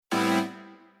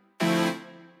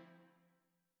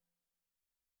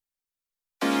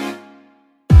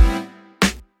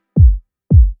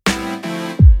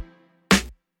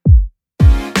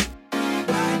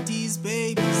90s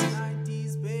babies,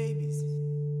 90s babies,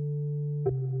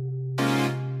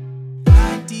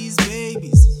 90s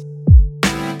babies,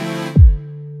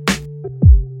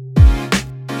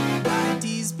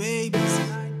 90s babies,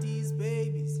 90s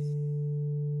babies,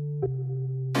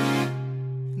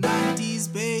 90s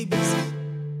babies,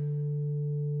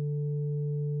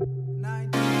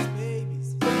 90s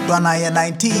babies. Dwana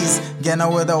 90s,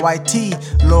 Genna with a white tee.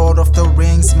 Lord of the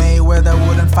Rings, Mayweather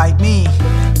wouldn't fight me.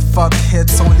 Fuck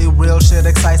hits, only real shit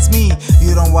excites me.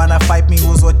 You don't wanna fight me,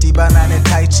 who's what Banana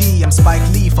Tai Chi. I'm Spike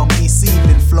Lee from EC,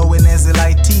 been flowing as a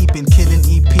light T. Been killing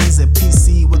EPs at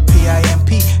PC with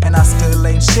PIMP, and I still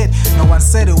ain't shit. No one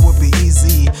said it would be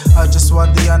easy. I just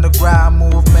want the underground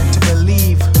movement to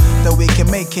believe that we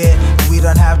can make it, we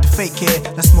don't have to fake it.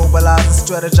 Let's mobilize and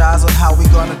strategize on how we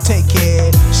gonna take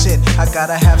it. Shit, I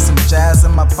gotta have some jazz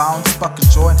in my bounce, fuck a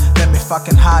joint. Let me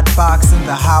fucking hotbox in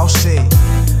the house, shit.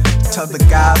 Tell the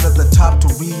guys at the top to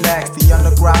relax. The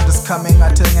underground is coming, I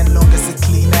tell you, long as it's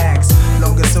Kleenex,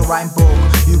 long as a rhyme book,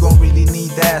 you gon' really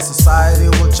need that. Society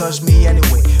will judge me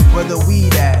anyway, where the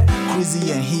weed at?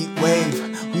 Crazy and heat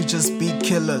wave, we just beat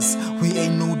killers. We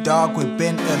ain't new dog, we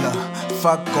been iller.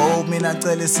 Fuck gold, me not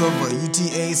tell it silver.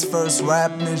 UTA's first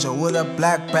rap ninja with a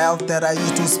black belt that I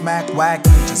used to smack whack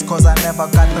ninjas, cause I never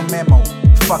got the memo.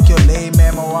 Fuck your lame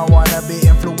memo, I wanna be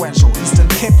influential. Eastern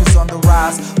Cape is on the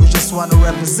rise, we just wanna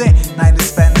represent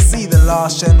 90s fantasy, the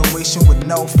lost generation with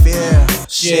no fear.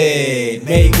 Shit,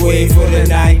 make way for the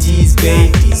 90s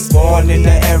babies. Born in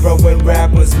the era when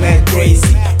rappers went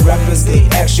crazy. Rappers, they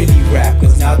actually rap,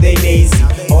 cause now they lazy.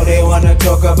 All they wanna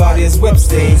talk about is whips,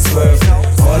 they ain't swerving.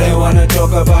 All they wanna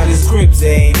talk about is scripts,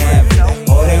 they ain't having.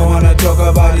 All they wanna talk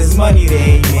about is money,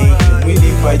 they ain't making. We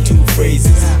live by two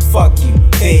phrases, fuck you,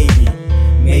 baby.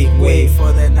 Make way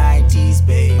for the 90s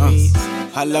babies.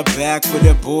 Holla back for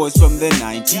the boys from the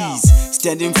 90s,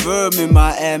 standing firm in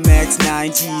my MX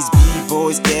 90s.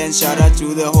 B-boys dance, shout out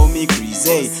to the homie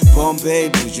Greasy, Bombay,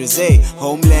 Bourgeoisie,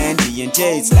 Homeland,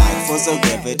 D&J's like for so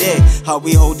gravity. How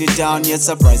we hold it down, yet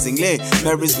surprisingly.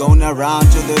 Mary's going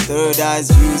around to the third eye's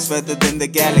views further than the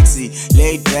galaxy.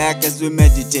 Laid back as we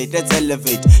meditate, let's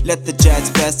elevate. Let the jazz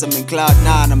pass, I'm in cloud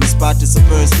 9. I'm a spot to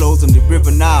subvert flows on the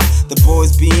river now. The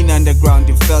boys being underground,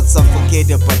 you felt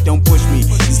suffocated, but don't push me.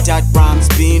 These tight rhymes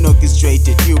being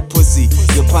orchestrated, you pussy.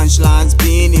 Your punchlines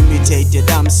being imitated,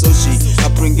 I'm sushi. I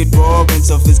bring it raw and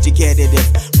sophisticated.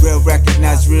 If real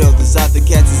recognize real, these other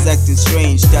cats is acting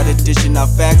strange. Started dishing out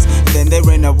facts, and then they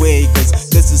ran away. Cause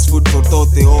this is food for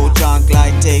thought, they all junk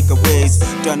like takeaways.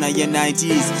 Done your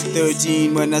 90s,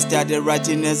 13 when I started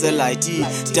writing as a lighty.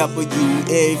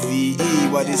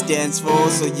 WAVE, what it stands for,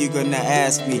 so you're gonna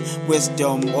ask me.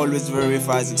 Wisdom always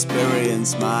verifies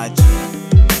experience, my G.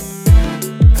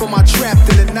 For my trapped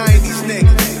in the 90s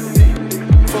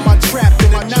niggas. For my trapped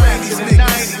in the 90s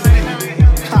niggas.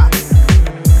 Ha.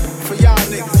 For y'all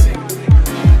niggas.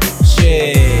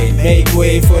 Shit, make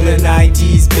way for the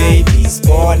 90s babies.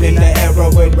 Born in the era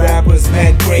when rappers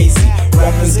went crazy.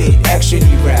 Rappers, they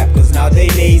actually rap, cause now they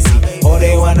lazy. All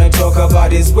they wanna talk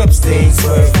about is whips, they ain't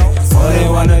swerving. All they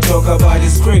wanna talk about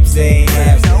is scripts, they ain't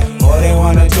having. All they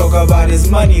wanna talk about is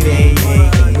money, they ain't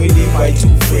making. We live by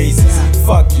two phrases,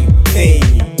 fuck you, pay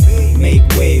me. Make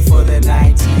way for the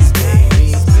 90s, baby.